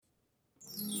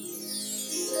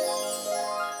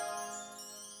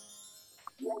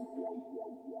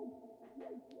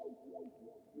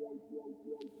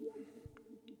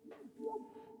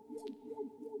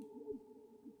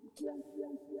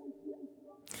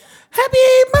Happy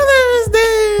Mother's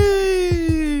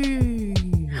Day!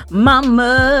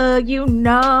 Mama, you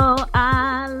know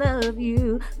I love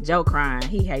you. Joe crying.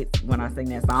 He hates when I sing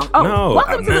that song. Oh, No,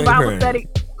 welcome to the Bible crying. study.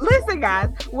 Listen, guys,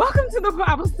 welcome to the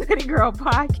Bible Study Girl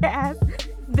podcast.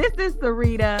 This is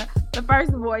Sarita, the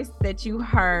first voice that you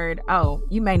heard. Oh,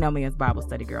 you may know me as Bible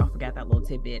Study Girl. I forgot that little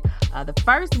tidbit. The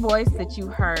first voice that you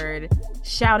heard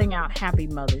shouting out Happy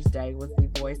Mother's Day was the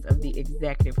voice of the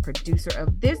executive producer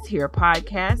of this here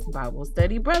podcast, Bible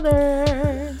Study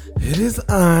Brother. It is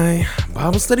I,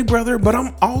 Bible Study Brother, but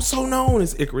I'm also known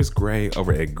as Icarus Gray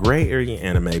over at Gray Area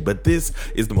Anime. But this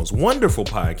is the most wonderful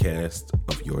podcast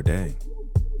of your day.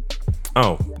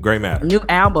 Oh, Gray Matter. New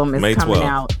album is May coming 12th.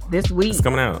 out this week. It's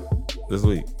coming out this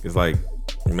week. It's like,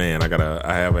 man,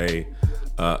 I have a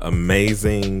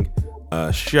amazing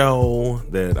show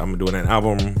that I'm doing an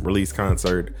album release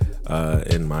concert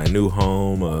in my new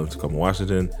home of Tacoma,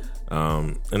 Washington.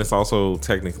 And it's also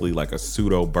technically like a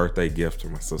pseudo birthday gift to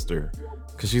my sister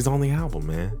because she's on the album,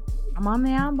 man. I'm on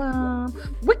the album.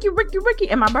 Ricky.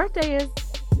 And my birthday is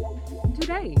 2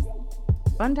 days.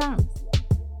 Fun times.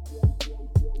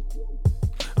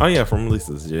 Oh, yeah, from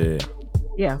releases. Yeah.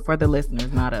 Yeah, for the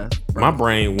listeners, not us. My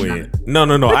brain went, no,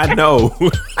 I know.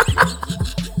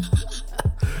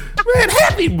 Man,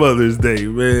 happy Mother's Day,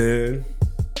 man.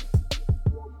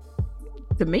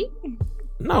 To me?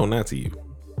 No, not to you.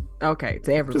 Okay,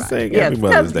 to everybody. Just saying happy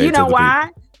Mother's because Day you to know the why?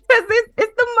 Because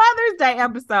it's the Mother's Day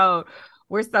episode.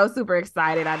 We're so super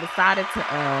excited. I decided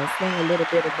to sing a little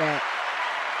bit of that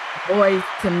Boys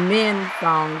to Men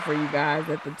song for you guys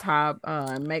at the top.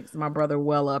 It makes my brother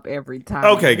well up every time.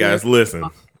 Okay, guys, listen.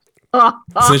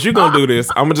 Since you're gonna do this,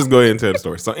 I'm gonna just go ahead and tell the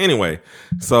story. So anyway,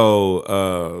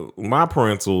 my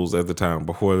parentals at the time,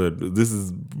 this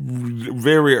is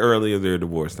very early in their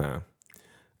divorce time.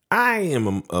 I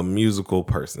am a musical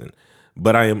person,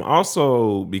 but I am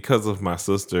also, because of my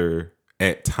sister,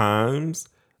 at times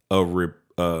an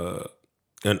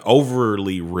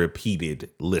overly repeated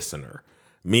listener.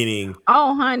 Meaning,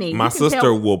 oh honey, my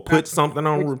sister will put something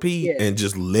on repeat and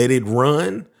just let it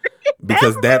run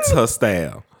because that's her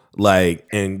style. Like,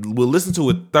 and we'll listen to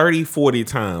it 30, 40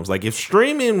 times. Like, if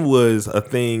streaming was a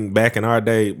thing back in our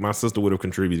day, my sister would have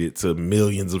contributed to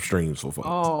millions of streams for folks.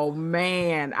 Oh,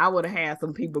 man. I would have had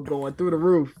some people going through the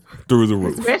roof. Through the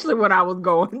roof. Especially when I was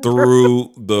going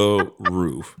through the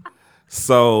roof.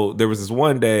 So there was this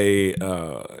one day,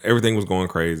 everything was going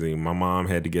crazy. My mom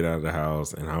had to get out of the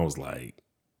house, and I was like,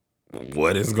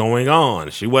 what is going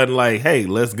on? She wasn't like, hey,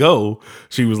 let's go.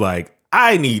 She was like,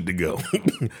 I need to go.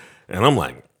 And I'm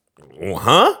like, well,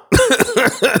 huh?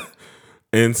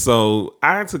 And so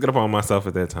I took it upon myself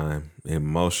at that time.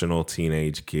 Emotional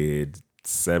teenage kid,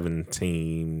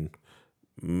 17,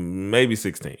 maybe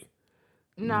 16.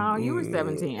 No, you were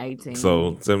 17, 18.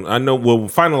 So I know,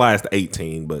 finalized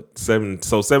 18, but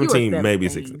 17, maybe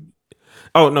 16.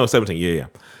 Oh, no, 17. Yeah.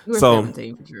 You were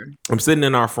 17 for sure. I'm sitting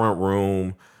in our front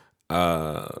room,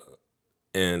 or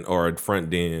a front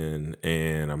den,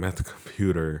 and I'm at the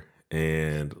computer,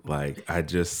 and like I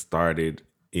just started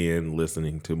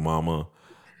listening to Mama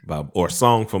or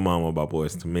Song for Mama by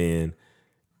Boys to Men.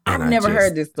 I've never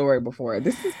heard this story before.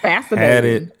 This is fascinating. Had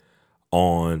it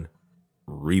on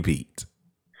repeat.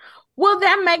 Well,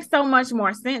 that makes so much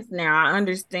more sense now. I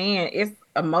understand. It's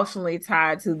emotionally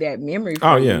tied to that memory.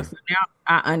 Oh, yeah. So now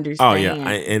I understand. Oh, yeah.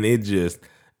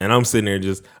 And I'm sitting there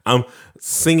I'm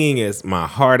singing as my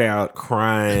heart out,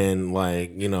 crying,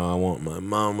 like, I want my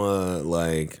mama.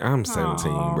 Like, I'm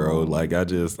 17, bro. Like,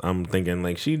 I'm thinking,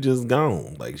 like, she just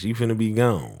gone. Like, she finna be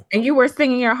gone. And you were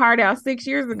singing your heart out 6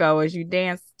 years ago as you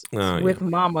danced with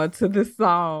Mama to the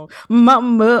song.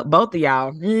 Mama, both of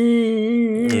y'all.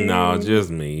 No,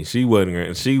 just me. She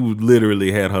wasn't. She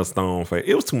literally had her stone face.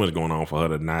 It was too much going on for her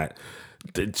to not.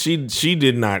 She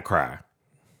did not cry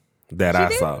that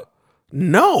I saw.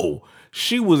 No,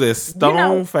 she was as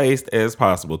stone-faced as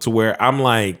possible, to where I'm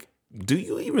like, do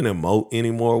you even emote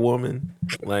anymore, woman?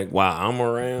 Like, while I'm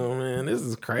around, man, this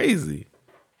is crazy.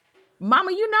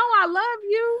 Mama, I love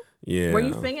you. Yeah. Were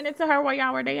you singing it to her while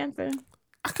y'all were dancing?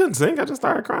 I couldn't sing. I just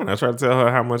started crying. I tried to tell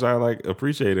her how much I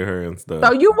appreciated her and stuff.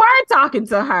 So you were talking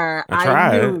to her. I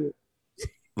tried.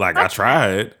 I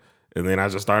tried, and then I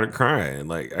just started crying.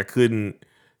 Like, I couldn't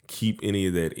keep any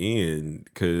of that in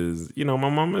because my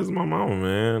mama is my mama,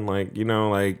 man.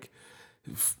 Like,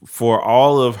 for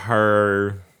all of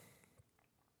her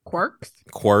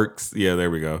quirks, yeah, there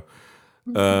we go.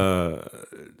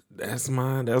 That's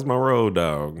my road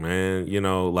dog, man.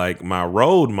 Like, my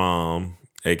road mom,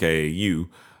 aka you,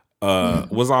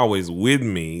 was always with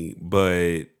me,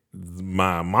 but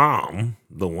my mom,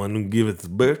 the one who giveth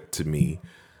birth to me,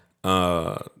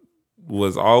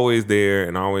 was always there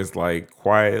and always like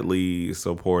quietly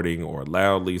supporting or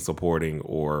loudly supporting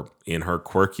or in her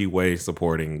quirky way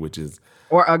supporting, which is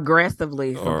or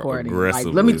aggressively supporting. Like,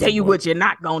 let me tell you what you're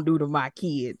not gonna do to my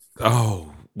kids.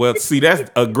 Oh, well, see, that's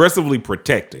aggressively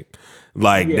protecting.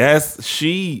 Like that's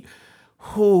she.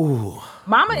 Who?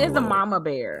 Mama is a mama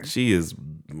bear. She is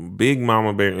big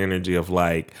mama bear energy of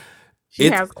like. She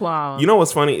has claws. You know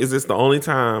what's funny is it's the only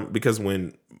time because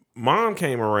when mom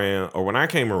came around or when I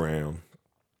came around,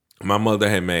 my mother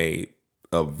had made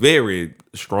a very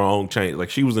strong change. Like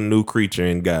she was a new creature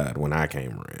in God when I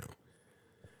came around.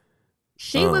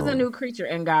 She was a new creature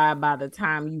in God by the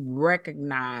time you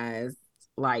recognized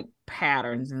like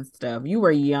patterns and stuff. You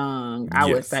were young, I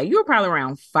would say. You were probably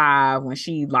around 5 when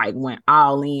she like went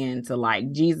all in to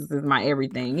like Jesus is my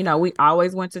everything. You know, we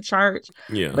always went to church,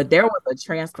 but there was a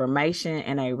transformation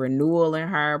and a renewal in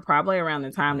her probably around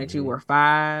the time that you were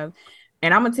 5.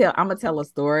 And I'm gonna tell a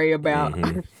story about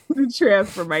the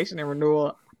transformation and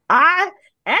renewal. I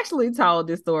actually told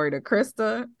this story to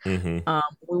Krista.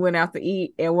 We went out to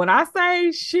eat, and when I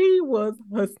say she was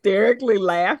hysterically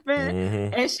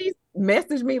laughing, and she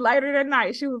messaged me later that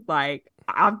night, she was like,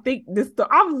 "I think this.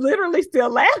 I'm literally still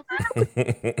laughing."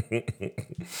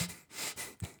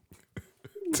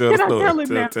 Tell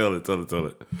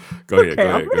it. Go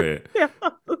ahead.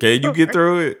 Can you get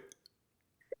through it?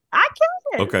 I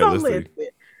can. Okay, so let's see.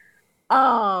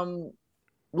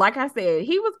 Like I said,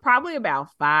 he was probably about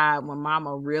 5 when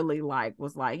mama really like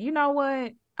was like, you know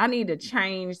what? I need to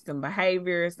change some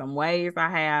behaviors, some ways I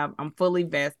have. I'm fully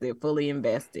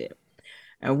invested.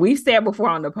 And we said before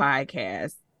on the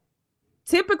podcast,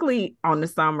 typically in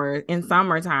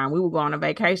summertime, we would go on a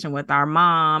vacation with our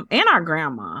mom and our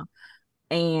grandma.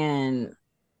 And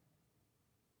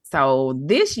so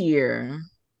this year,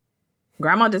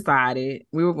 grandma decided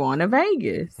we were going to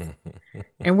Vegas.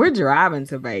 And we're driving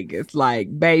to Vegas, like,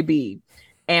 baby.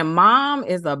 And mom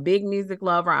is a big music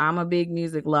lover. I'm a big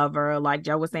music lover. Like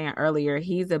Joe was saying earlier,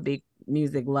 he's a big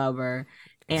music lover.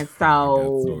 And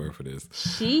so sorry for this.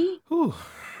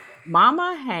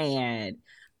 Mama had,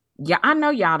 I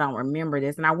know y'all don't remember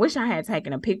this, and I wish I had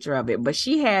taken a picture of it, but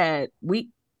we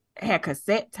had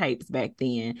cassette tapes back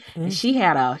then, and she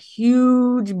had a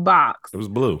huge box. It was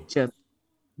blue. Just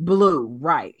blue,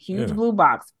 right. Huge blue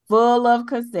box full of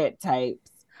cassette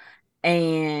tapes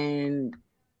and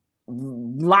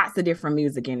lots of different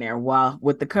music in there. Well,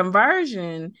 with the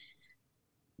conversion,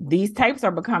 these tapes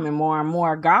are becoming more and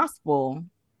more gospel,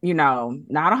 you know,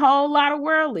 not a whole lot of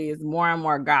worldly, it's more and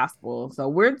more gospel. So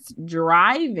we're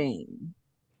driving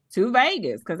to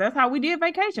Vegas because that's how we did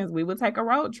vacations. We would take a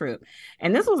road trip.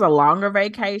 And this was a longer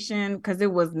vacation because we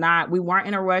weren't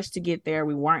in a rush to get there.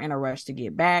 We weren't in a rush to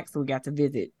get back. So we got to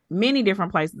visit many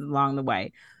different places along the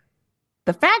way.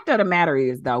 The fact of the matter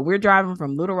is, though, we're driving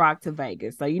from Little Rock to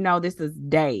Vegas. So, you know, this is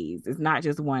days. It's not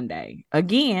just one day.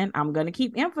 Again, I'm going to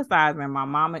keep emphasizing my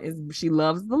mama she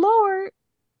loves the Lord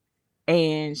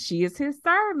and she is his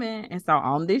servant. And so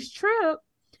on this trip,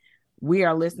 we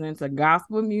are listening to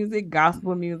gospel music. I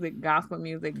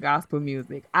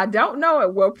don't know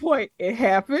at what point it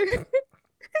happened.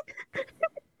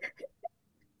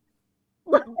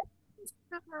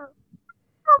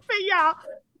 Y'all,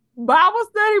 Bible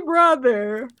study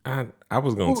brother. I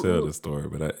was gonna tell the story,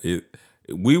 but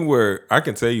I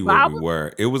can tell you where we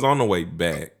were. It was on the way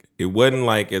back. It wasn't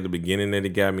like at the beginning that it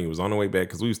got me. It was on the way back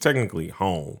because we was technically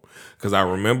home. Because I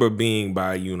remember being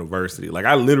by university. Like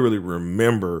I literally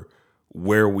remember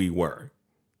where we were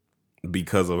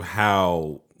because of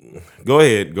how. Go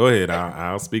ahead.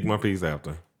 I'll speak my piece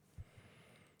after.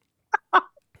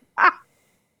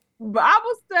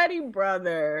 Bible study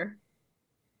brother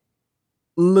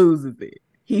loses it.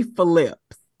 He flips.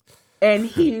 And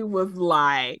he was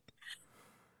like,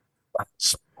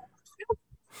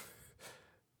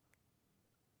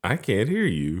 I can't hear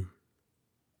you.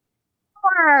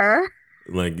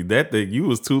 Like that thing, you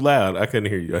was too loud. I couldn't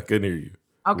hear you.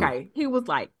 Okay. He was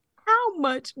like, how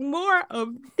much more of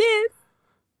this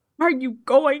are you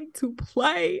going to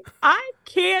play? I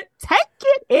can't take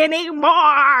it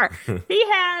anymore. He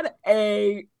had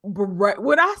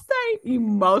would I say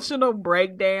emotional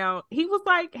breakdown? He was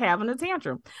like having a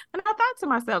tantrum. And I thought to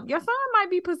myself, your son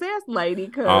might be possessed, lady.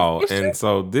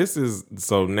 So this is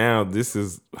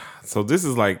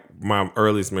like my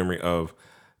earliest memory of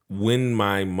when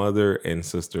my mother and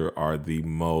sister are the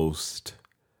most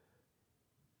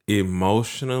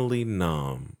emotionally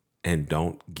numb and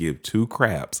don't give two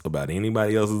craps about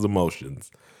anybody else's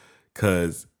emotions.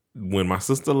 Because when my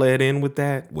sister led in with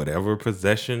that, whatever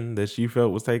possession that she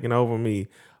felt was taking over me,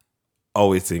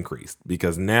 it's increased.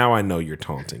 Because now I know you're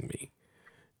taunting me.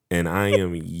 and I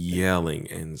am yelling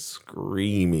and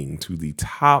screaming to the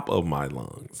top of my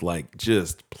lungs, like,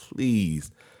 just please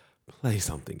play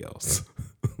something else.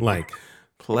 Like,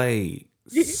 play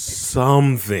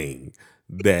something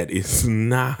that is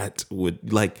not what,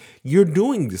 like, you're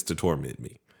doing this to torment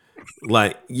me.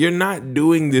 Like, you're not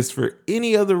doing this for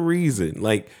any other reason.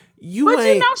 Like, but you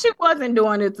know she wasn't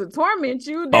doing it to torment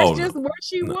you. That's just where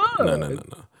she was. No.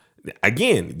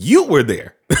 Again, you were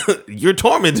there. You're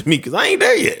tormenting me because I ain't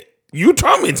there yet. You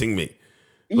tormenting me.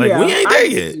 Like, we ain't there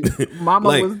yet. Mama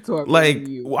was tormenting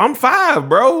you. I'm 5,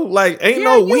 bro. Like, we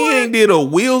ain't did a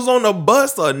Wheels on a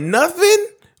Bus or nothing.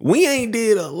 We ain't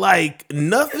did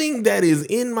nothing that is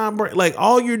in my brain. Like,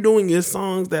 all you're doing is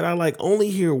songs that I like only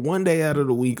hear one day out of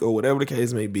the week or whatever the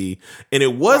case may be. And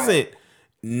it wasn't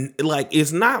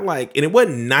it's not like, and it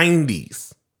wasn't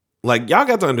 90s. Like, y'all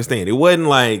got to understand, it wasn't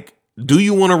like, do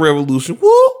you want a revolution?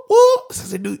 Woo, woo.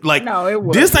 Like, no, it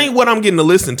wasn't. This ain't what I'm getting to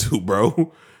listen to,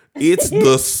 bro. It's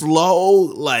the slow,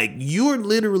 like, you're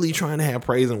literally trying to have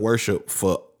praise and worship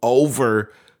for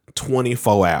over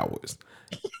 24 hours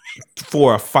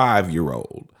for a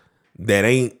 5-year-old that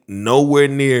ain't nowhere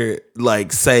near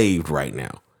like saved right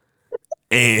now.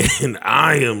 And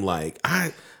I am like,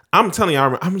 I'm telling you,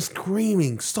 I'm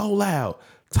screaming so loud,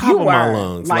 top of my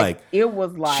lungs. Like, it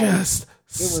was like, just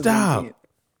stop.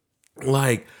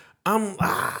 Like, I'm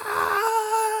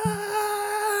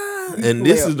and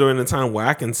this is during the time where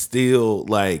I can still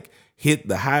like hit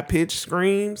the high pitched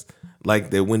screams,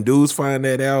 like that when dudes find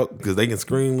that out, because they can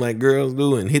scream like girls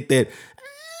do and hit that.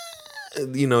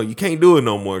 You can't do it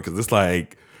no more because it's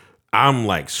like I'm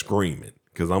like screaming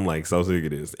because I'm like so sick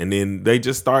of this. And then they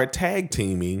just start tag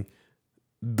teaming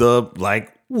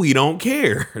we don't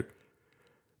care,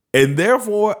 and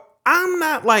therefore I'm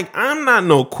not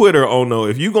no quitter. Oh no,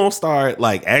 if you gonna start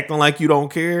like acting like you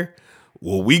don't care,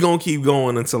 well, we gonna keep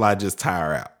going until I just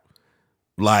tire out.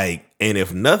 Like, and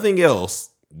if nothing else,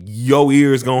 your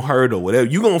ears gonna hurt or whatever,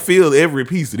 you gonna feel every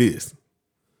piece of this.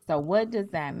 So what does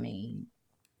that mean?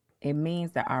 It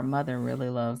means that our mother really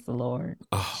loves the Lord.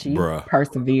 Oh, she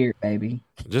persevered, baby.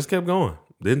 Just kept going.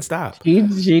 Didn't stop.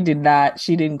 She did not.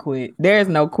 She didn't quit. There's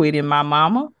no quit in my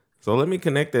mama. So let me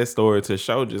connect that story to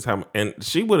show just how, and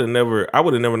I would have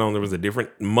never known there was a different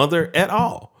mother at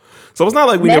all. So it's not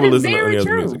like we never listened to any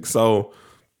other music. So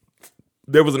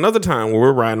there was another time where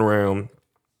we're riding around.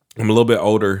 I'm a little bit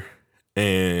older,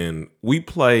 and we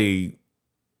played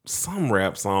some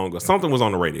rap song or something was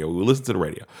on the radio. We would listen to the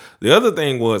radio. The other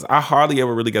thing was I hardly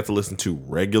ever really got to listen to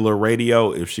regular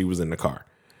radio if she was in the car.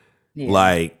 Yeah.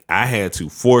 Like, I had to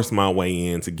force my way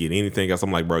in to get anything else.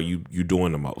 I'm like, bro, you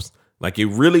doing the most. Like, it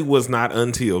really was not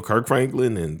until Kirk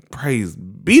Franklin, and praise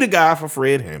be to God for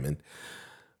Fred Hammond,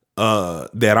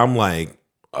 that I'm like,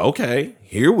 okay,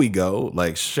 here we go.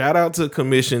 Like, shout out to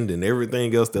Commissioned and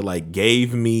everything else that like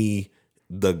gave me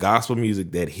the gospel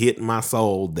music that hit my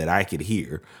soul that I could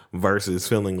hear, versus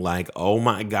feeling like, oh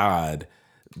my God,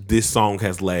 this song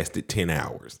has lasted 10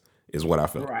 hours is what I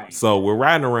felt. Right. So we're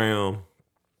riding around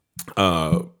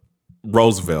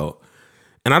Roosevelt,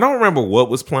 and I don't remember what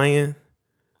was playing,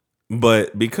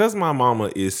 but because my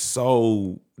mama is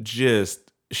so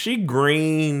she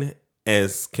green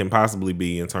as can possibly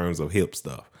be in terms of hip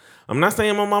stuff. I'm not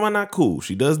saying my mama not cool.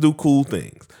 She does do cool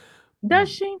things. Does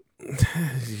she?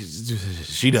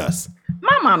 She does.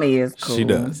 My mama is cool. She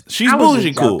does. She's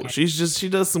bougie cool. She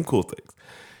does some cool things.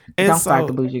 And don't start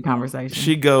the bougie conversation.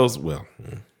 She goes, well,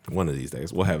 one of these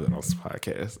days we'll have it on this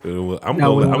podcast. I'm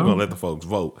gonna let the folks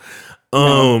vote.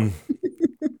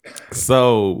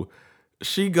 So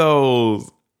she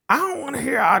goes, I don't want to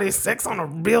hear all this sex on a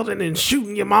building and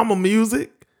shooting your mama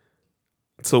music.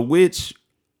 To which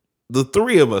the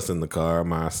three of us in the car,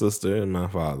 my sister and my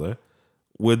father,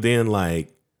 would then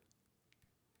like,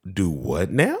 do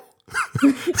what now?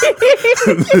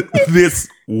 This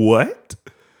what?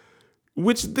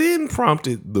 Which then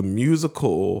prompted the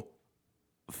musical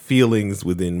feelings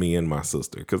within me and my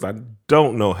sister, because I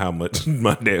don't know how much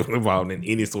my dad was involved in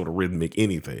any sort of rhythmic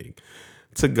anything,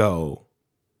 to go,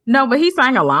 no, but he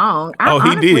sang along.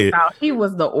 He did. Thought he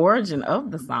was the origin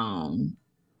of the song.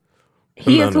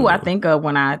 He is who I think of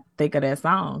when I think of that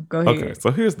song. Go ahead. Okay,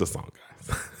 so here's the song,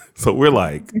 guys. So we're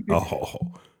like,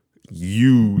 oh,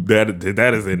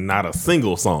 that is not a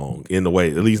single song in the way,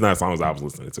 at least not songs I was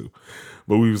listening to.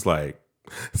 But we was like,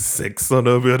 sex on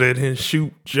the building and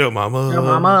shoot your mama. Your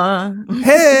mama.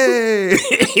 Hey.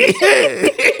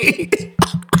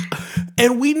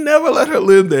 And we never let her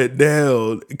live that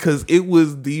down, because it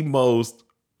was the most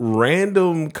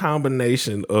random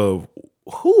combination of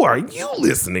who are you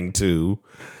listening to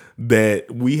that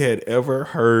we had ever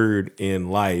heard in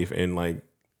life. And like,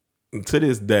 to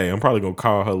this day, I'm probably gonna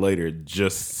call her later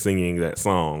just singing that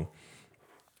song.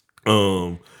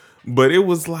 But it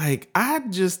was like I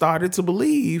just started to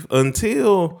believe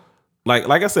until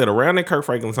like I said, around that Kirk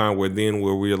Franklin time where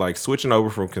we were like switching over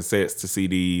from cassettes to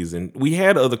CDs, and we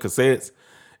had other cassettes.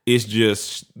 It's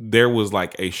just there was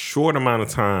like a short amount of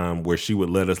time where she would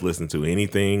let us listen to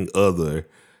anything other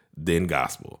than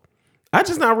gospel. I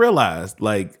just not realized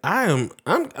like I'm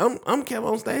Kev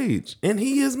on stage and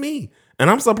he is me. And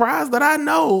I'm surprised that I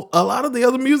know a lot of the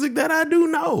other music that I do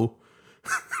know.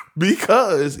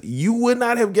 Because you would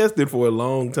not have guessed it for a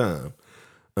long time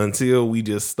until we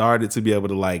just started to be able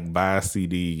to like buy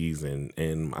CDs,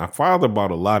 and my father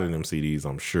bought a lot of them CDs,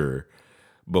 I'm sure.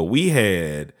 But we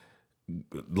had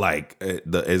like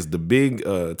the big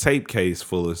tape case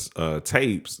full of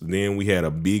tapes. Then we had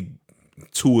a big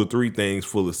 2 or 3 things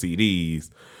full of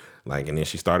CDs. Like, and then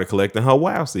she started collecting her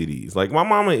WoW CDs. Like, my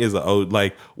mama is a old,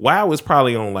 like, WoW is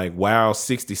probably on like WoW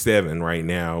 67 right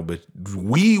now, but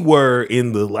we were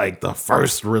in the like the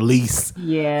first release.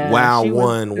 Yeah, WoW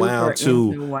 1, WoW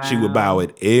 2. WoW. She would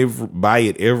buy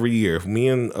it every year. If me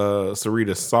and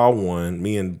Sarita saw one,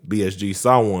 me and BSG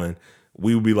saw one,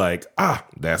 we would be like,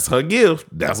 that's her gift.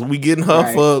 That's what we getting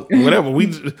her for whatever.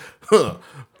 We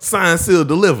signed, sealed,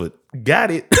 delivered. Got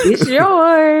it. It's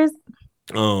yours.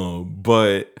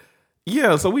 But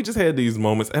yeah, so we just had these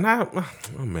moments, and I'm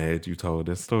mad you told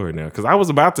this story now because I was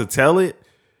about to tell it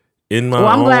in my. Well,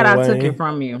 I'm glad I way. took it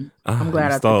from you. I'm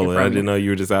glad I took it from you. I didn't know you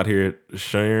were just out here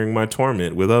sharing my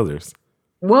torment with others.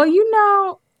 Well,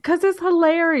 because it's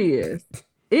hilarious.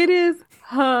 It is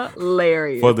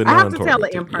hilarious. For the I have to tell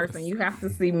it in person. Yes. You have to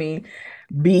see me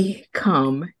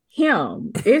become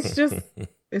him. It's just,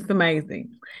 it's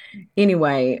amazing.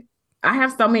 Anyway, I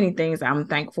have so many things I'm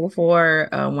thankful for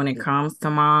when it comes to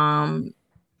mom.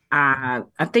 I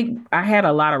think I had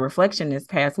a lot of reflection this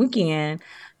past weekend.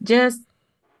 Just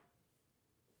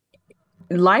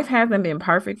life hasn't been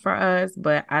perfect for us,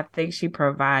 but I think she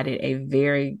provided a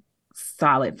very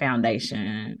solid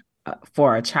foundation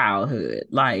for a childhood.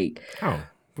 Like,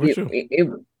 for sure.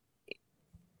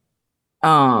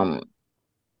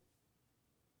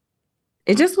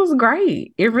 It just was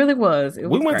great. It really was.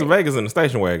 We went to Vegas in the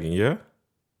station wagon, yeah?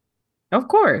 Of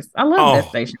course. I love that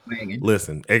station wagon.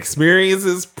 Listen,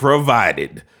 experiences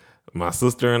provided. My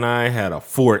sister and I had a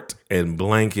fort and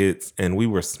blankets, and we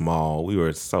were small. We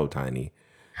were so tiny.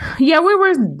 Yeah, we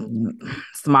were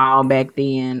small back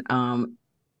then.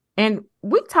 And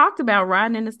we talked about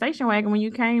riding in the station wagon when you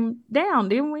came down,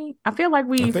 didn't we? I feel like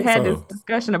we've had this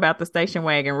discussion about the station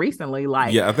wagon recently.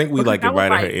 Like, yeah, I think we like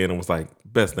invited her in and was like,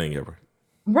 best thing ever.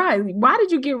 Right. Why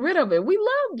did you get rid of it? We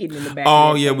love getting in the back.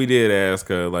 Oh, yeah, we did ask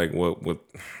her, like, what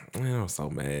man, I was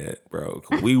so mad, bro.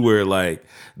 We were like,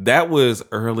 that was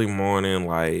early morning,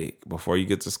 like, before you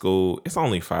get to school. It's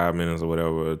only 5 minutes or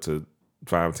whatever to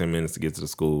 5-10 minutes to get to the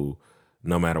school,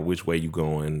 no matter which way you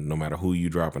going, no matter who you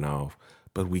dropping off.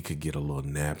 But we could get a little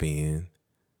nap in,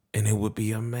 and it would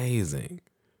be amazing.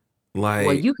 Like,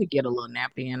 well, you could get a little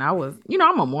nap in. I was,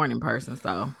 I'm a morning person,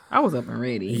 so I was up and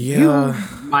ready. Yeah,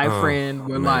 my friend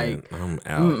were like, I'm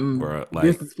out, bro. Like,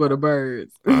 this is for the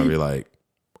birds. I'll be like,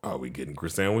 are we getting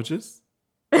Chris sandwiches?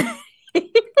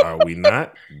 Are we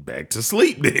not? Back to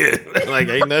sleep then. Like,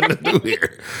 ain't nothing to do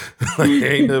here. Like,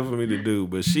 ain't nothing for me to do.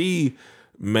 But she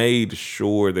made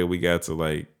sure that we got to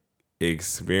like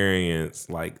experience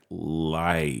like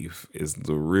life is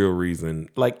the real reason.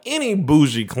 Like any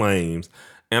bougie claims,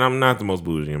 and I'm not the most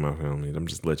bougie in my family. I'm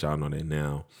just let y'all know that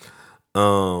now.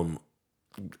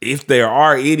 If there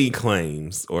are any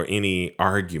claims or any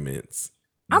arguments,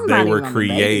 they were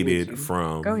created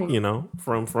from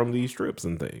from these trips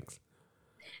and things.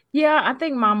 Yeah, I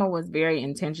think Mama was very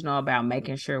intentional about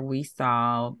making sure we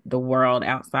saw the world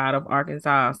outside of Arkansas,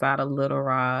 outside of Little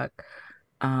Rock,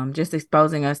 just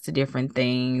exposing us to different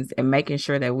things and making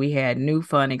sure that we had new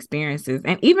fun experiences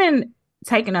and even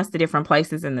taking us to different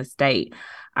places in the state.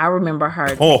 I remember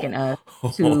her taking us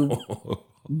to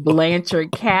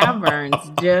Blanchard Caverns,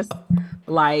 just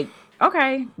like,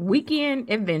 okay, weekend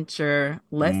adventure.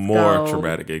 Let's go. More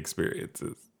traumatic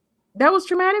experiences. That was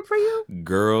traumatic for you?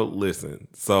 Girl, listen.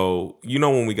 So,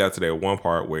 when we got to that one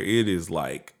part where it is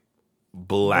like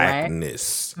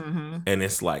blackness and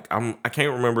it's like, I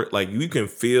can't remember, like you can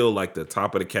feel like the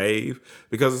top of the cave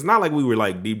because it's not like we were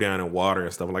like deep down in water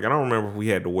and stuff. Like, I don't remember if we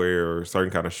had to wear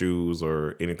certain kind of shoes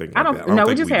or anything like that. No,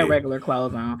 we just had regular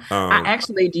clothes on.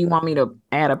 Do you want me to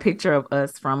add a picture of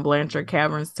us from Blanchard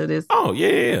Caverns to this? Oh,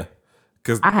 yeah.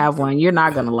 Because I have one. You're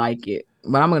not going to like it.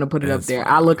 But I'm going to put it up there.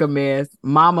 Fine. I look a mess.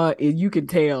 Mama, you can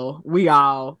tell. We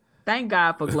all. Thank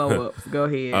God for glow ups. Go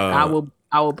ahead. I will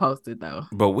I will post it though.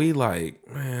 But we like,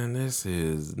 man, this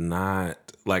is not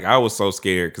like I was so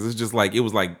scared because it's just like it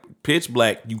was like pitch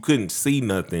black. You couldn't see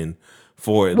nothing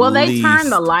for at Well, they turn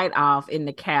the least light off in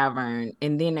the cavern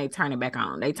and then they turn it back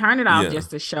on. They turn it off yeah,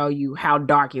 just to show you how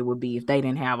dark it would be if they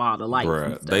didn't have all the lights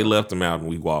and bruh. They stuff. left them out and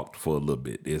we walked for a little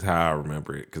bit. Is how I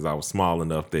remember it because I was small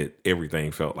enough that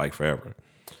everything felt like forever.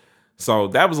 So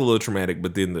that was a little traumatic.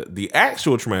 But then the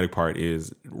actual traumatic part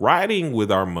is riding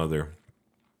with our mother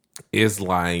is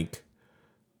like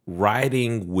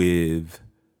riding with.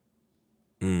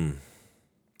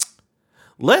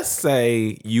 Let's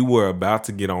say you were about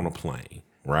to get on a plane,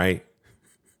 right?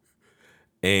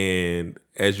 And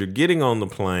as you're getting on the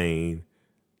plane,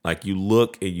 like you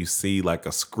look and you see like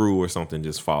a screw or something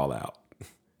just fall out.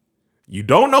 You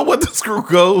don't know what the screw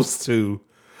goes to,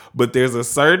 but there's a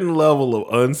certain level of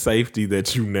unsafety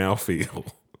that you now feel.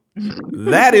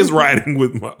 That is riding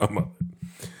with my mother.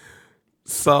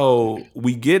 So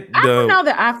we get I don't the know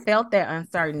that I felt that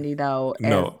uncertainty though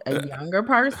no. as a younger Hold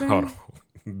person. on.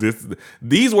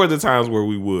 These were the times where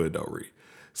we would though, Ree.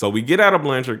 So we get out of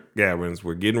Blanchard Gavins,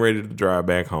 we're getting ready to drive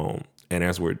back home, and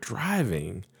as we're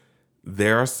driving,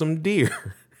 there are some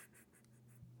deer,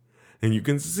 and you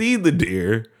can see the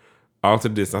deer off to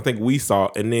the distance. I think we saw,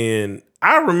 and then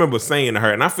I remember saying to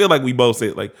her, and I feel like we both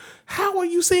said, like, "How are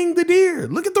you seeing the deer?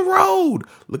 Look at the road.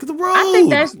 Look at the road." I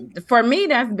think that's for me.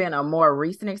 That's been a more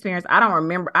recent experience. I don't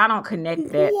remember. I don't connect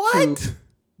that to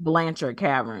Blanchard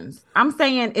Caverns. I'm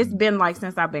saying it's been like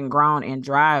since I've been grown and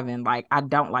driving. Like I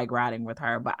don't like riding with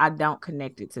her, but I don't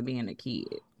connect it to being a kid.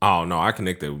 Oh no, I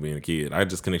connected with being a kid. I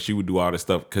just connect. She would do all this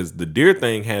stuff because the deer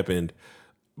thing happened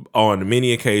on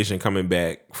many occasion coming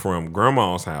back from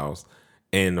grandma's house.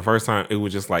 And the first time it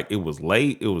was just like, it was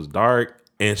late, it was dark.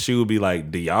 And she would be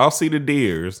like, do y'all see the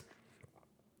deers?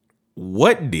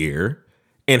 What deer?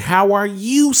 And how are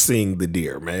you seeing the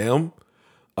deer, ma'am?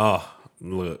 Oh,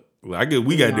 look,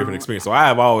 we got a different experience. So I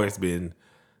have always been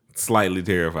slightly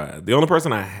terrified. The only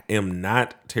person I am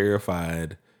not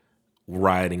terrified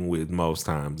riding with most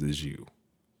times is you.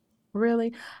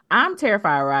 Really? I'm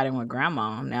terrified of riding with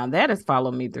grandma. Now that has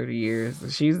followed me through the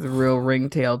years. She's the real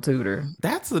ringtail tutor.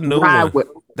 That's a new one.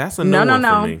 That's a new one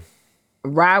for me.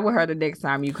 Ride with her the next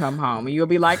time you come home and you'll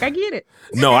be like, I get it.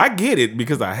 No, I get it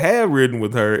because I have ridden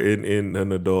with her in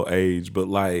an adult age, but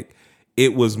like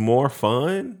it was more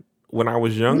fun when I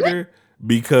was younger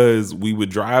because we would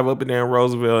drive up and down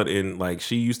Roosevelt and like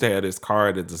she used to have this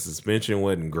car that the suspension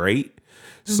wasn't great.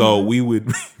 So we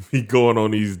would be going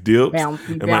on these dips,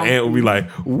 and my aunt would be like,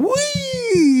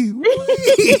 "Wee,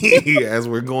 wee," as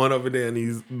we're going up and down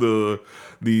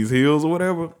these hills or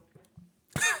whatever.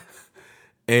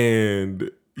 And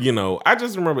you know, I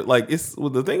just remember like it's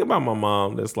the thing about my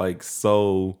mom that's like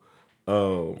so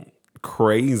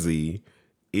crazy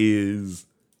is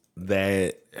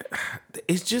that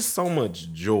it's just so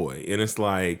much joy, and it's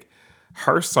like.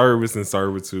 Her service and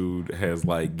servitude has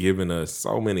like given us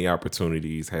so many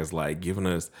opportunities, has like given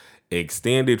us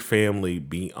extended family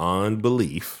beyond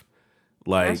belief.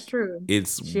 Like that's true.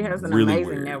 It's She has an really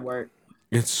amazing weird. network.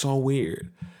 It's so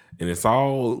weird. And it's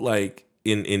all like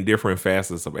in different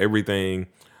facets of everything.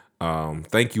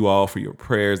 Thank you all for your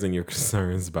prayers and your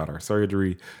concerns about our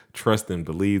surgery. Trust and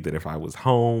believe that if I was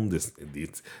home,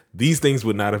 these things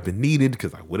would not have been needed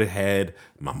because I would have had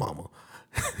my mama.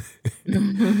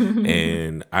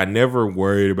 And I never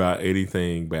worried about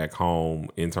anything back home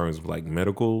in terms of like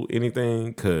medical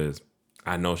anything because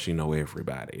I know she know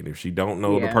everybody, and if she don't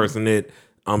know the person that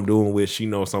I'm doing with, she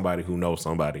knows somebody who knows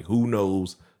somebody who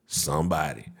knows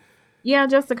somebody. Yeah,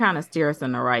 just to kind of steer us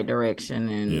in the right direction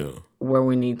and where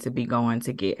we need to be going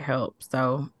to get help.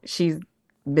 So she's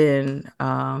been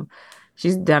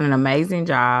she's done an amazing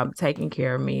job taking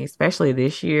care of me, especially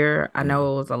this year. I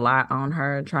know it was a lot on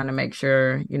her trying to make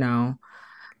sure, you know,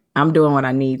 I'm doing what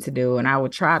I need to do. And I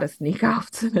would try to sneak off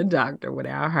to the doctor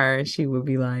without her. And she would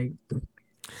be like,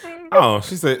 oh,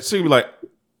 she'd be like,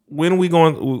 when are we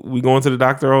going? We going to the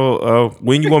doctor?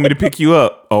 When you want me to pick you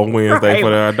up on Wednesday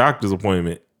for our doctor's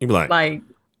appointment? You'd be like,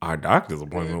 our doctor's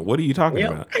appointment? What are you talking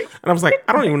about? And I was like,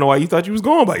 I don't even know why you thought you was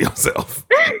going by yourself.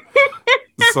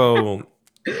 So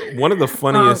one of the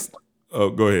funniest.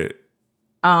 Go ahead.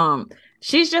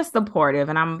 She's just supportive,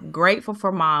 and I'm grateful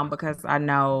for mom because I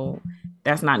know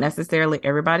that's not necessarily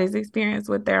everybody's experience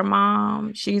with their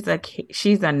mom. She's a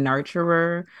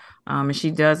nurturer, and she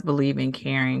does believe in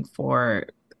caring for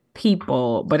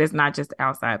people, but it's not just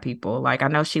outside people. Like I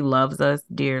know she loves us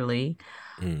dearly.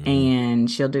 Mm-hmm. And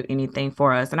she'll do anything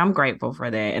for us. And I'm grateful for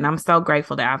that. And I'm so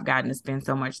grateful that I've gotten to spend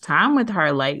so much time with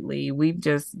her lately. We've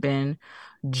just been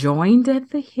joined at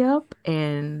the hip.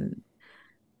 And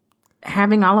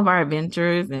having all of our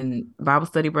adventures, and Bible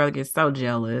study brother gets so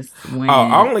jealous I when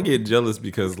only get jealous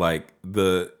because like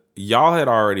y'all had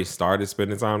already started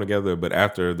spending time together, but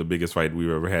after the biggest fight we've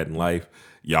ever had in life,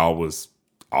 y'all was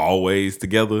always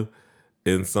together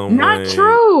in some not way.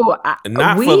 true.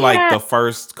 Not for We like had the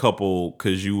first couple,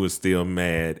 because you was still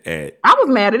mad I was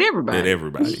mad at at everybody.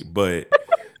 everybody. But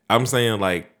I'm saying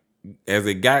like as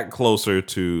it got closer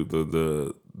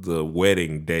to the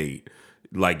wedding date,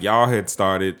 like y'all had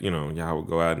started, y'all would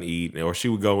go out and eat, or she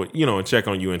would go, and check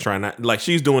on you and try not like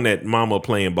she's doing that mama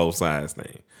playing both sides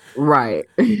thing. Right.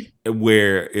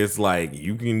 Where it's like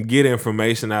you can get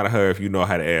information out of her if you know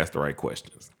how to ask the right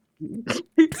questions.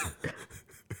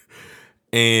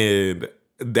 And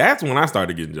that's when I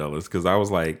started getting jealous because I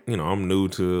was like, I'm new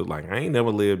to like I ain't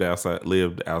never lived outside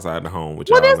the home with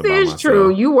Well, y'all this and by is true.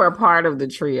 myself. You were part of the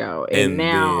trio, and And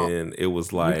now then it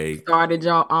was you like started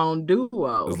your own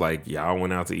duo. y'all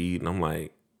went out to eat, and I'm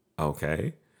like,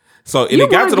 okay. So and You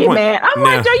it got to would the get point mad. I'm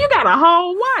like, now. Joe, you got a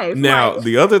whole wife. Now Like,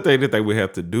 the other thing that they would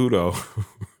have to do though,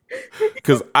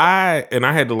 because I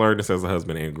had to learn this as a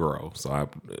husband and grow. So I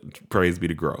praise be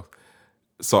to growth.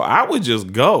 So I would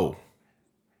just go.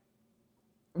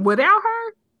 without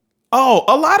her, Oh,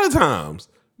 a lot of times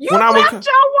you when I would, left your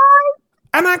wife.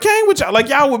 and I came with y'all, like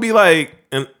y'all would be like,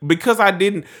 and because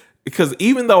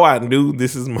even though I knew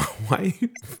this is my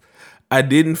wife, I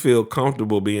didn't feel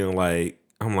comfortable being like,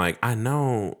 I'm like, I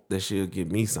know that she'll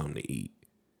get me something to eat,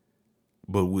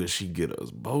 but will she get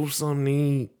us both something to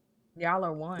eat? Y'all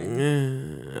are one.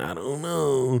 I don't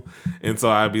know. And so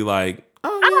I'd be like,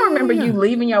 oh, I don't remember yeah. you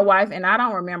leaving your wife, and I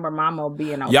don't remember Mama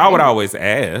being okay. Y'all would always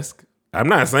ask. I'm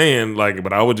not saying like,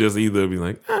 but I would just either be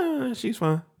like, she's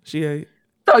fine. She ate.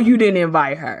 So you didn't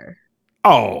invite her.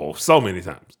 Oh, so many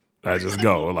times. I just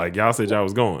go. Like, y'all said y'all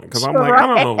was going. Because I'm like, I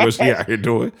don't know what she out here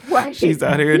doing. Wait, She's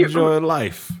out here enjoying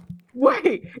life.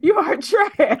 Wait, you are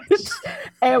trash.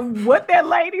 And what that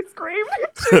lady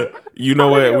screaming? You know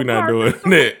what? We're not doing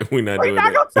that. We're not doing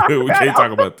that. We can't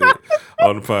talk about that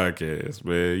on the podcast,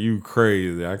 man. You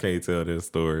crazy. I can't tell this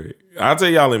story. I'll tell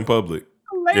y'all in public.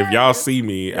 If y'all see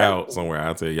me out somewhere,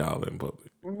 I'll tell y'all in public.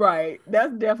 Right.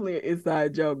 That's definitely an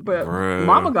inside joke. But Bruh.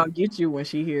 Mama gonna get you when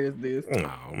she hears this.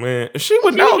 Oh man. She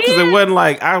would know because it wasn't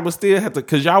like I would still have to,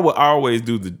 because y'all would always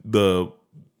do the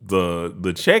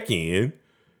check-in.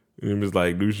 And it was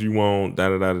like, do she want da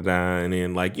da da da da? And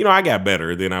then like, I got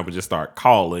better. Then I would just start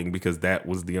calling because that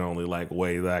was the only like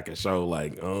way that I could show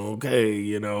like, okay,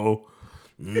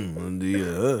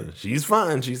 she's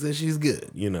fine. She said she's good,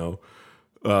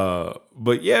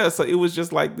 But yeah, so it was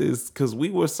just like this because we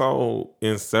were so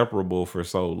inseparable for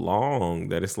so long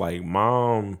that it's like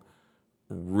mom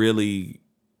really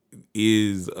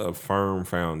is a firm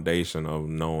foundation of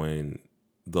knowing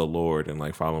the Lord and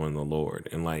like following the Lord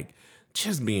and like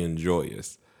just being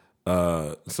joyous.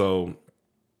 So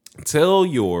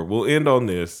we'll end on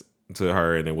this to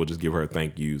her and then we'll just give her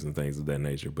thank yous and things of that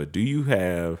nature. But do you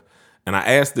have, and I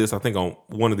asked this, I think on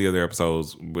one of the other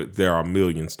episodes, but there are a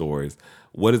million stories.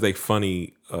 What is a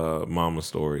funny mama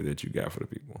story that you got for the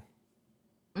people?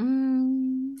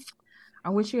 I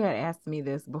wish you had asked me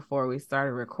this before we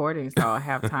started recording, so I'll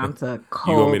have time to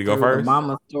You want me to go first?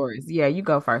 Mama stories. Yeah, you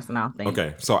go first, and I'll think.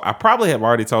 Okay, so I probably have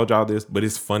already told y'all this, but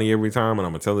it's funny every time, and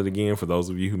I'm gonna tell it again for those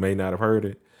of you who may not have heard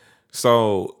it.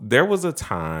 So there was a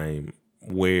time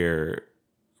where,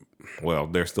 well,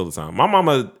 there's still a time. My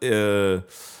mama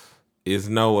is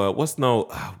no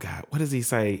oh God, what does he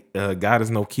say? God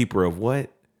is no keeper of what?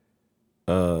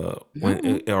 Or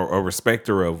a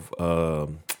respecter of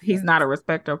he's not a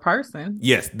respecter of person.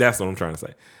 Yes, that's what I'm trying to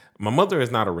say. My mother is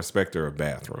not a respecter of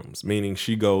bathrooms, meaning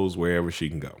she goes wherever she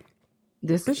can go.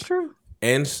 This is true.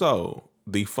 And so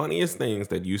the funniest things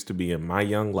that used to be in my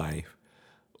young life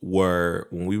were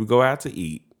when we would go out to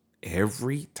eat,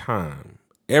 every time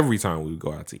we would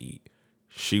go out to eat,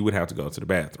 she would have to go to the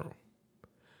bathroom.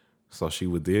 So she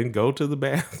would then go to the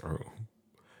bathroom.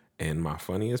 And my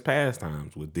funniest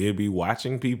pastimes would then be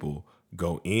watching people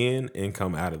go in and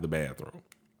come out of the bathroom.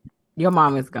 Your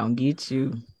mom is going to get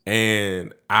you.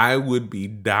 And I would be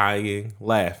dying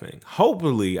laughing.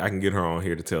 Hopefully, I can get her on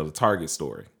here to tell the Target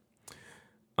story.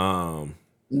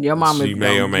 Your mom she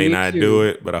may or may not do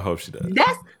it, but I hope she does.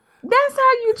 That's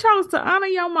how you chose to honor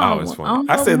your mom. Oh, it's funny.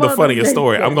 I said the funniest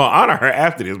story. I'm going to honor her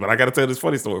after this, but I got to tell this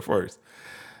funny story first.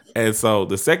 And so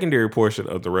the secondary portion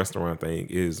of the restaurant thing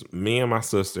is me and my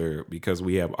sister, because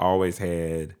we have always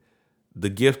had the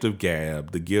gift of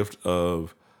gab, the gift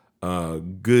of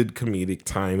good comedic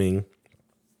timing.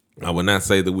 I would not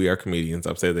say that we are comedians.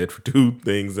 I've said that for 2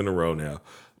 things in a row now.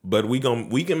 But we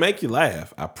can make you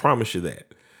laugh. I promise you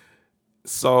that.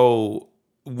 So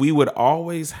we would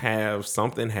always have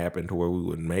something happen to where we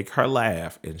would make her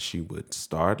laugh, and she would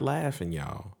start laughing,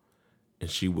 y'all. And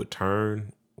she would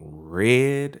turn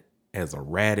red as a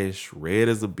radish, red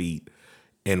as a beet.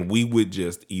 And we would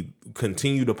just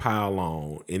continue to pile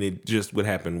on. And it just would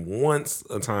happen once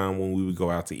a time when we would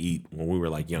go out to eat when we were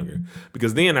like younger.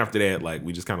 Because then after that, like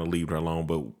we just kind of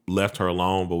left her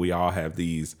alone. But we all have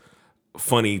these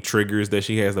funny triggers that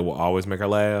she has that will always make her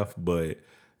laugh. But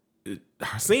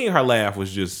seeing her laugh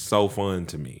was just so fun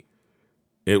to me.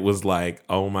 It was like,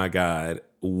 oh my God,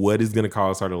 what is going to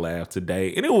cause her to laugh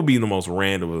today? And it will be the most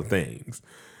random of things.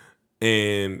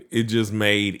 And it just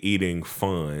made eating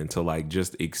fun to like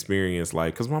just experience,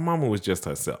 like, because my mama was just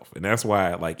herself. And that's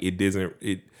why like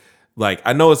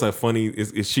I know it's a funny,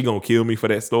 is she going to kill me for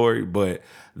that story? But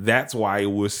that's why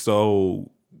it was so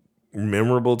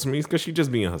memorable to me, because she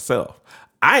just being herself.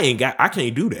 I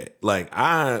can't do that. Like,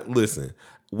 listen,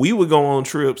 we would go on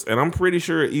trips, and I'm pretty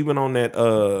sure even on that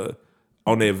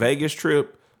Vegas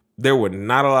trip, there were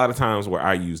not a lot of times where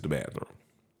I used the bathroom.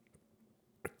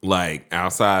 Like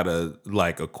outside of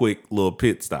like a quick little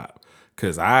pit stop.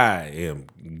 Cause I am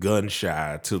gun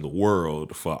shy to the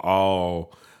world for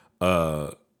all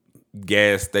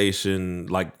gas station,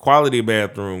 like quality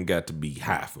bathroom got to be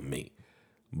high for me.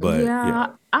 But yeah.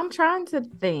 I'm trying to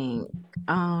think.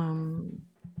 I'm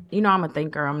a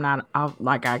thinker. I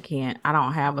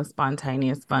don't have a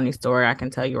spontaneous funny story I can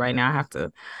tell you right now.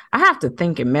 I have to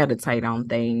think and meditate on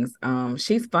things.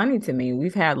 She's funny to me.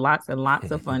 We've had lots and lots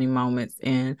of funny moments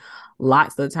and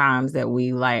lots of times that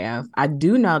we laugh. I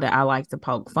do know that I like to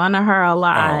poke fun of her a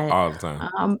lot. All the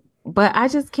time. But I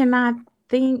just cannot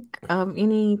think of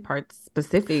any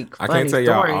specific funny I can't tell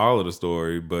story. y'all all of the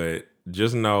story, but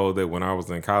just know that when I was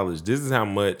in college, this is how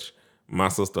much my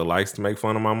sister likes to make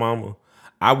fun of my mama.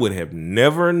 I would have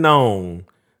never known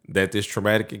that this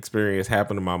traumatic experience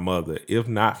happened to my mother if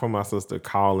not for my sister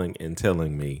calling and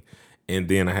telling me. And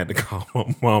then I had to call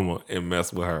my mama and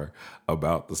mess with her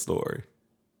about the story.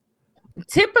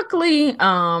 Typically,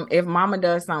 if mama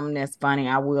does something that's funny,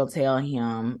 I will tell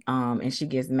him, and she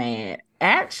gets mad.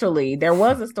 Actually, there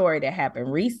was a story that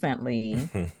happened recently.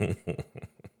 There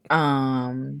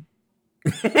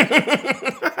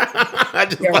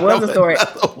was a story.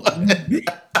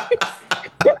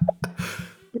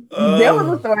 There was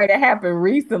a story that happened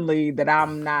recently that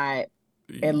I'm not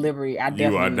at liberty.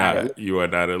 You are not at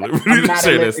liberty to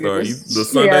share that story. The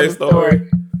Sunday story.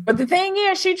 But the thing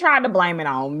is, she tried to blame it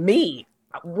on me.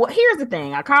 Well, here's the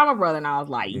thing. I called my brother and I was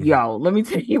like, yo, let me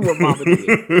tell you what mama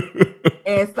did.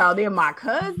 And so then my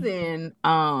cousin,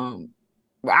 I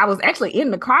was actually in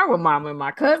the car with mama, and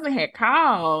my cousin had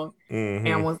called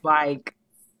and was like,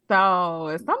 so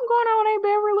is something going on, Aunt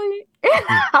Beverly? And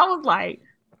I was like,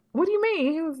 what do you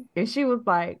mean? She was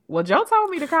like, well, Joe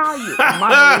told me to call you. And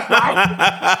mama was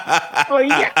like, well,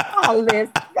 yeah,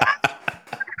 listen.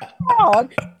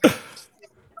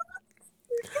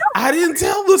 I didn't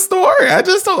tell the story. I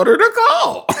just told her to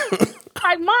call.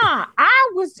 Like, Mom,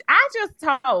 I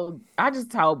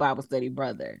just told Bible study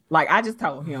brother. Like, I just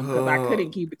told him because I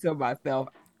couldn't keep it to myself.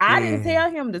 I didn't tell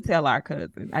him to tell our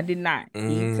cousin. I did not.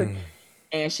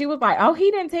 And she was like, oh, he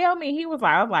didn't tell me. I was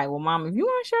like, well, Mom, if you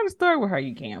want to share the story with her,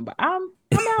 you can. But I'm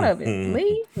out of it.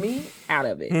 Leave me out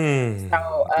of it.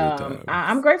 So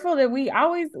I'm grateful that we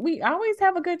always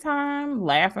have a good time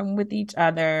laughing with each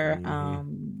other.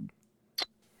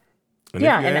 And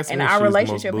our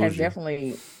relationship has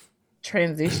definitely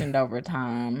transitioned over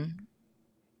time.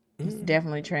 It's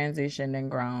definitely transitioned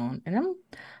and grown, and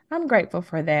I'm grateful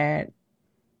for that.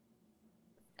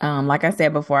 Like I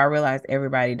said before, I realized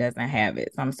everybody doesn't have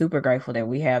it, so I'm super grateful that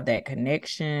we have that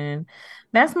connection.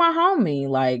 That's my homie.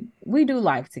 Like, we do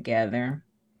life together.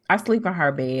 I sleep in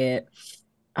her bed,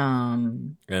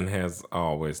 and has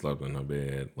always slept in her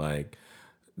bed. Like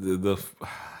the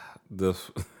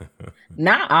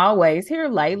not always. Here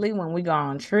lately, when we go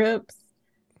on trips,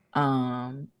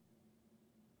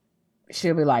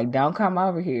 she'll be like, don't come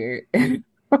over here.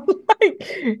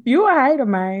 Like, you a hater,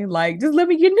 man. Like, just let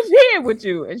me get in the bed with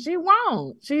you. And she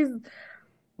won't.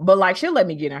 But like, she'll let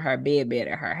me get in her bed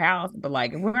at her house. But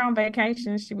like, if we're on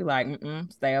vacation, she'll be like,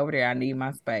 stay over there. I need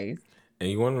my space.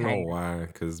 And you want to know why?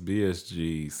 Because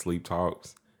BSG sleep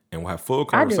talks and will have full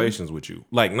conversations with you.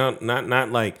 Like,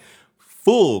 not like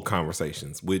full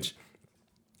conversations, which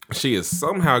she is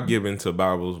somehow given to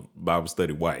Bible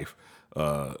study wife,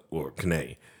 or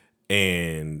Kanae.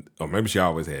 Or maybe she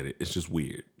always had it. It's just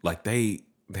weird. Like, they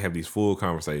have these full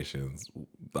conversations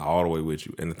all the way with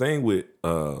you. And the thing with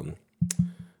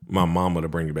my mama, to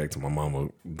bring it back to my mama,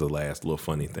 the last little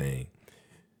funny thing,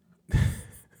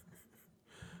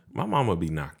 my mama be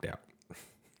knocked out.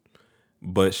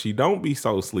 but she don't be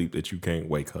so asleep that you can't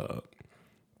wake her up.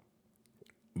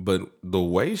 But the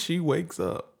way she wakes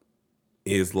up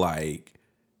is like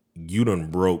you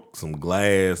done broke some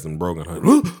glass and broken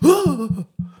her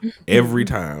every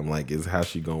time. Like, it's how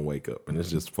she gonna wake up, and it's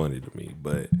just funny to me.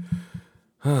 But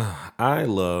I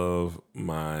love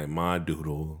my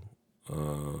doodle,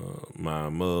 my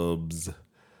Mubs,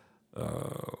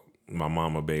 my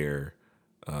mama bear,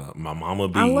 my mama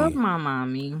bee. I love my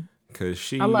mommy.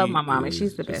 Because I love my mommy.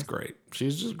 She's the best. Great.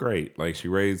 She's just great. Like, she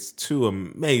raised two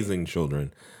amazing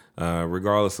children,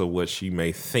 regardless of what she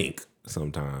may think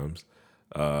sometimes,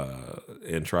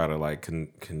 and try to like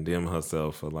condemn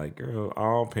herself for like, girl,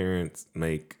 all parents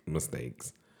make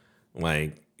mistakes.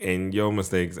 Like, and your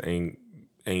mistakes ain't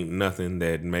nothing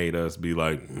that made us be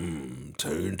like,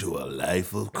 turn to a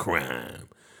life of crime.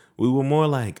 We were more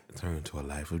like, turn to a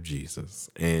life of Jesus.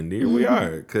 And here we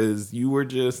are, because you were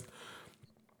just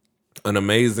an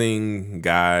amazing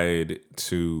guide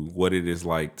to what it is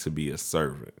like to be a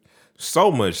servant.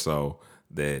 So much so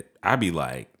that I be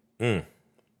like, I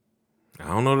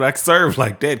don't know that I can serve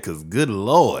like that, because good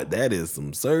Lord, that is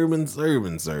some serving you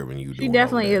doing. She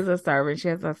definitely is a servant. She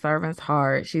has a servant's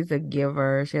heart. She's a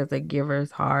giver. She has a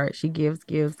giver's heart. She gives.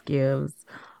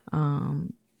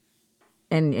 And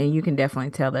you can definitely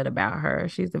tell that about her.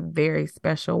 She's a very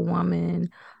special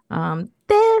woman.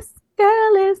 This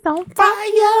girl is on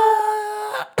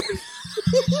fire.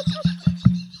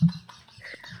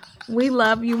 We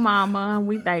love you, Mama.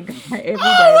 We thank her every day.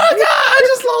 Oh my God, I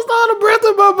just lost all the breath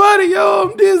in my body, yo.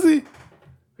 I'm dizzy.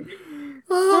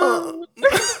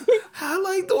 I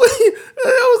like the way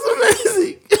that was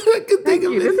amazing. I could think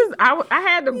of it. I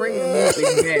had to bring the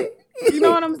music back. You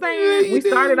know what I'm saying? Yeah, we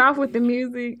started off with the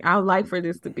music. I would like for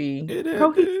this to be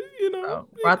cohesive.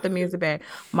 Brought the music back.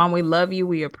 Mom, we love you.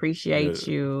 We appreciate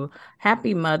you.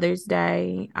 Happy Mother's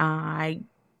Day. I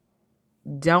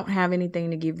don't have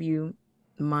anything to give you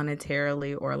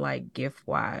monetarily or like gift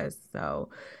wise. So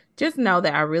just know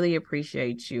that I really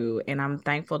appreciate you. And I'm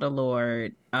thankful the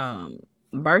Lord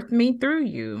birthed me through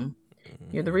you.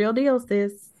 You're the real deal,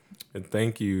 sis. And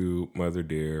thank you, Mother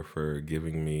dear, for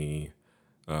giving me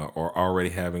or already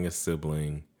having a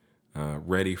sibling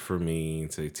ready for me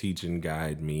to teach and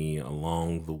guide me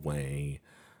along the way.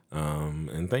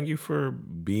 And thank you for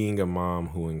being a mom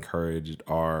who encouraged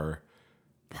our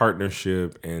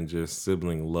partnership and just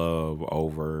sibling love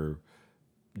over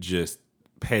just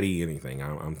petty anything.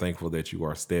 I'm thankful that you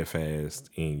are steadfast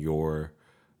in your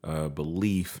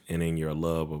belief and in your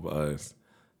love of us.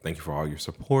 Thank you for all your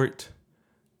support.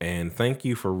 And thank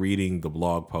you for reading the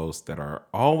blog posts that are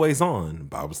always on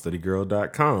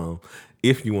BibleStudyGirl.com.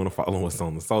 If you want to follow us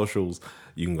on the socials,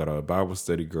 you can go to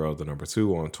BibleStudyGirl,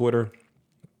 2 on Twitter,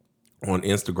 on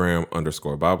Instagram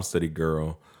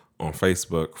 _BibleStudyGirl, on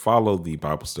Facebook. Follow the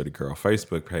Bible Study Girl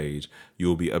Facebook page. You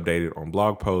will be updated on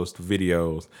blog posts,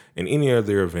 videos, and any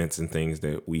other events and things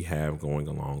that we have going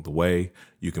along the way.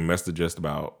 You can message us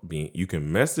about being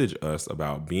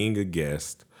a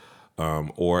guest.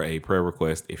 Or a prayer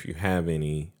request if you have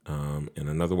any. And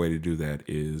another way to do that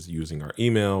is using our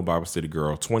email,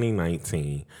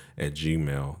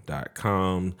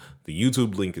 BibleStudyGirl2019@gmail.com. The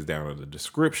YouTube link is down in the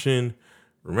description.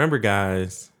 Remember,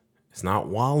 guys, it's not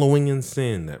wallowing in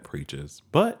sin that preaches,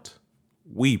 but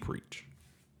we preach.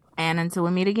 And until we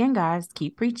meet again, guys,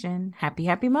 keep preaching. Happy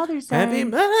Mother's Day. Happy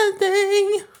Mother's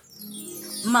Day.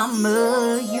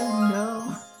 Mama, you know.